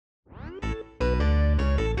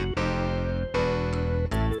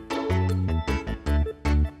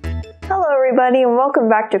everybody, and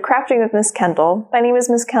welcome back to Crafting with Miss Kendell. My name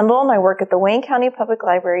is Miss Kendell, and I work at the Wayne County Public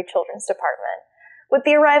Library Children's Department. With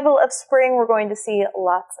the arrival of spring, we're going to see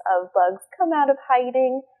lots of bugs come out of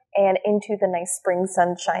hiding and into the nice spring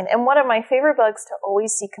sunshine. And one of my favorite bugs to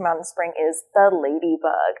always see come out in spring is the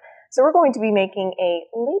ladybug. So we're going to be making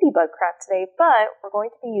a ladybug craft today, but we're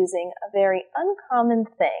going to be using a very uncommon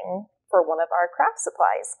thing for one of our craft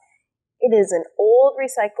supplies. It is an old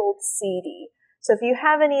recycled CD. So if you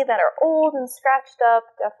have any that are old and scratched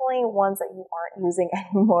up, definitely ones that you aren't using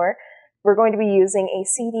anymore, we're going to be using a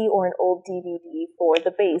CD or an old DVD for the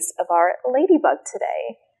base of our ladybug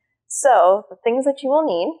today. So the things that you will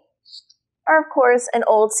need are, of course, an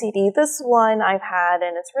old CD. This one I've had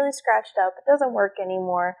and it's really scratched up. It doesn't work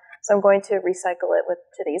anymore, so I'm going to recycle it with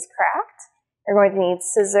today's craft. You're going to need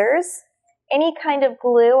scissors, any kind of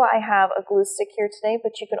glue. I have a glue stick here today,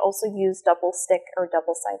 but you can also use double stick or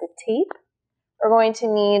double-sided tape. We're going to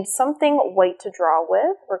need something white to draw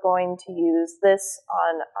with. We're going to use this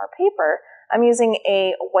on our paper. I'm using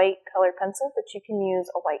a white colored pencil, but you can use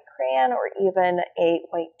a white crayon or even a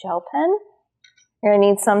white gel pen. You're going to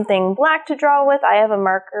need something black to draw with. I have a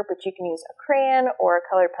marker, but you can use a crayon or a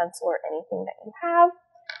colored pencil or anything that you have.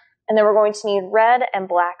 And then we're going to need red and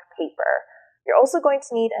black paper. You're also going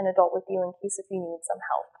to need an adult with you in case if you need some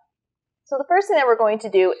help. So the first thing that we're going to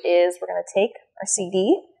do is we're going to take our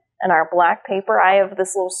CD and our black paper. I have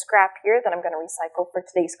this little scrap here that I'm going to recycle for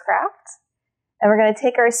today's craft. And we're going to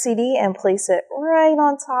take our CD and place it right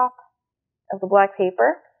on top of the black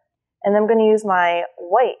paper. And then I'm going to use my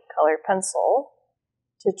white colored pencil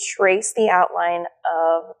to trace the outline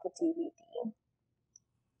of the DVD.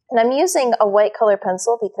 And I'm using a white colored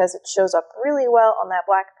pencil because it shows up really well on that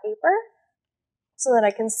black paper so that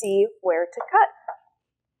I can see where to cut.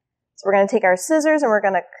 So we're going to take our scissors and we're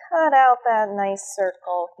going to cut out that nice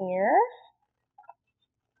circle here.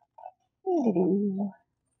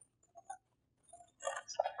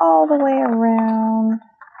 All the way around.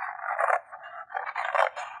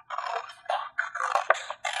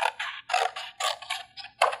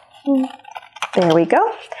 There we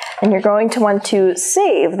go. And you're going to want to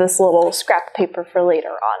save this little scrap paper for later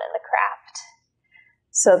on in the craft.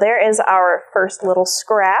 So there is our first little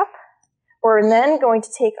scrap. We're then going to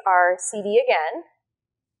take our CD again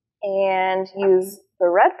and use the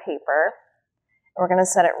red paper. We're going to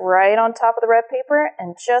set it right on top of the red paper,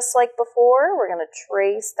 and just like before, we're going to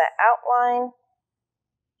trace the outline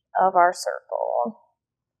of our circle.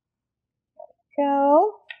 There we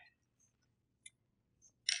go.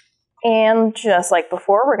 And just like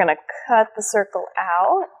before, we're going to cut the circle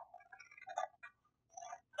out.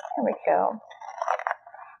 There we go.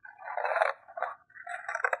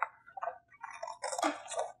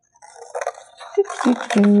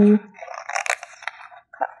 Cut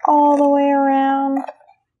all the way around.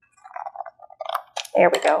 There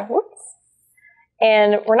we go. Whoops.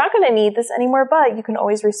 And we're not going to need this anymore, but you can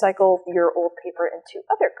always recycle your old paper into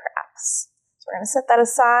other crafts. So we're going to set that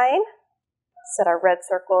aside, set our red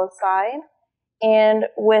circle aside, and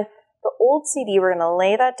with the old CD, we're going to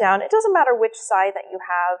lay that down. It doesn't matter which side that you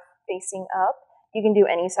have facing up. You can do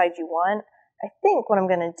any side you want. I think what I'm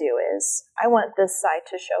going to do is, I want this side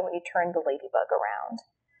to show when you turn the ladybug around.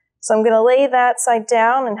 So I'm going to lay that side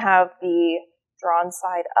down and have the drawn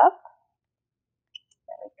side up.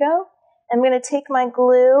 There we go. I'm going to take my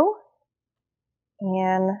glue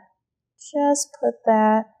and just put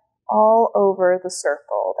that all over the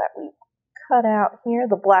circle that we cut out here,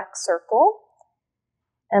 the black circle.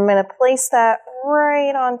 I'm going to place that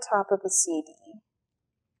right on top of the CD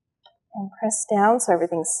and press down so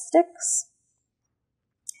everything sticks.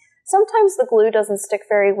 Sometimes the glue doesn't stick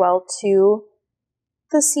very well to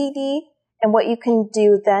the CD, and what you can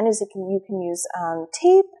do then is you can use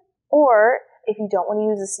tape, or if you don't want to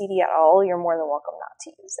use the CD at all, you're more than welcome not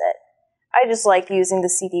to use it. I just like using the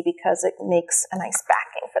CD because it makes a nice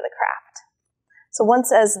backing for the craft. So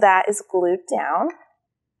once as that is glued down,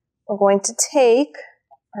 we're going to take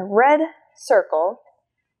a red circle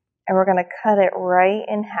and we're going to cut it right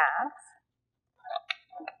in half.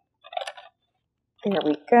 There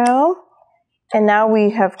we go. And now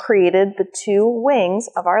we have created the two wings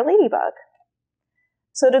of our ladybug.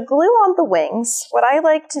 So to glue on the wings, what I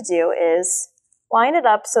like to do is line it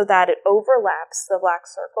up so that it overlaps the black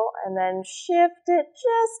circle and then shift it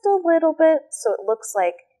just a little bit so it looks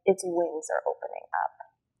like its wings are opening up.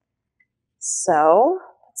 So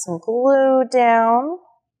put some glue down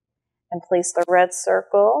and place the red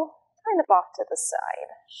circle kind of off to the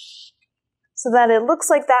side so that it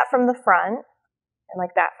looks like that from the front and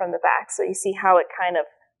like that from the back. So you see how it kind of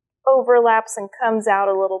overlaps and comes out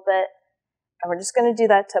a little bit. And we're just going to do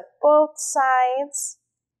that to both sides.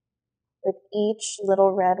 with each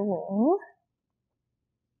little red wing.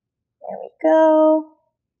 There we go.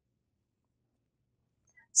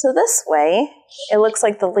 So this way, it looks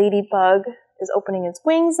like the ladybug is opening its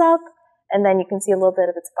wings up, and then you can see a little bit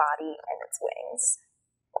of its body and its wings.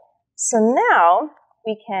 So now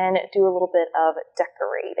we can do a little bit of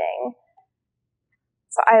decorating.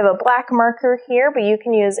 So I have a black marker here, but you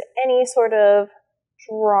can use any sort of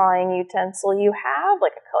drawing utensil you have,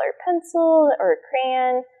 like a colored pencil or a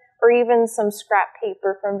crayon, or even some scrap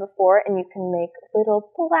paper from before, and you can make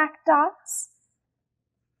little black dots,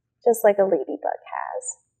 just like a ladybug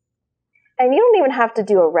has. And you don't even have to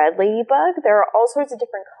do a red ladybug. There are all sorts of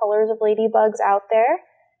different colors of ladybugs out there.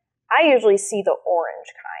 I usually see the orange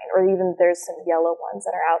kind, or even there's some yellow ones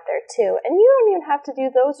that are out there too. And you don't even have to do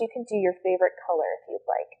those. You can do your favorite color if you'd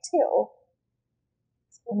like too.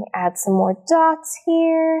 So let me add some more dots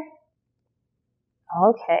here.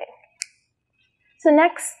 Okay. So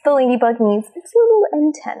next, the ladybug needs its little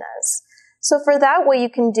antennas. So for that, what you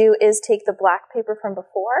can do is take the black paper from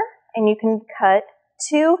before, and you can cut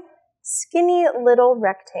 2 skinny little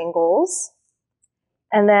rectangles.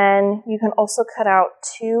 And then you can also cut out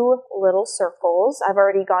 2 little circles. I've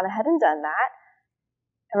already gone ahead and done that.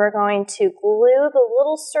 And we're going to glue the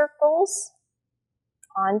little circles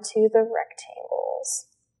onto the rectangles.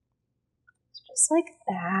 Just like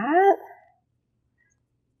that.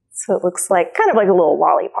 So it looks like, kind of like a little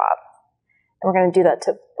lollipop. And we're going to do that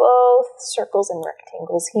to both circles and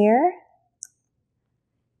rectangles here.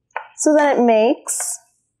 So then it makes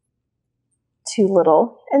 2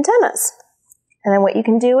 little antennas. And then what you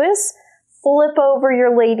can do is flip over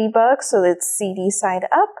your ladybug so that it's CD side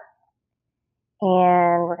up.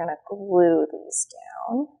 And we're going to glue these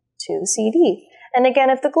down to the CD. And again,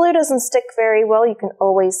 if the glue doesn't stick very well, you can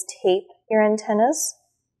always tape your antennas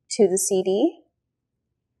to the CD.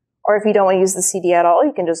 Or if you don't want to use the CD at all,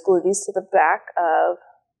 you can just glue these to the back of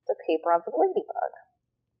the paper of the ladybug.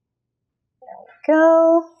 There we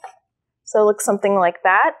go. So it looks something like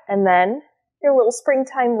that. And then your little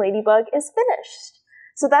springtime ladybug is finished.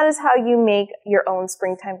 So that is how you make your own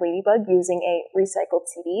springtime ladybug using a recycled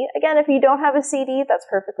CD. Again, if you don't have a CD, that's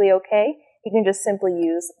perfectly okay. You can just simply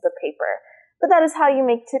use the paper. But that is how you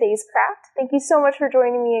make today's craft. Thank you so much for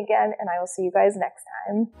joining me again, and I will see you guys next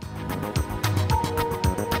time.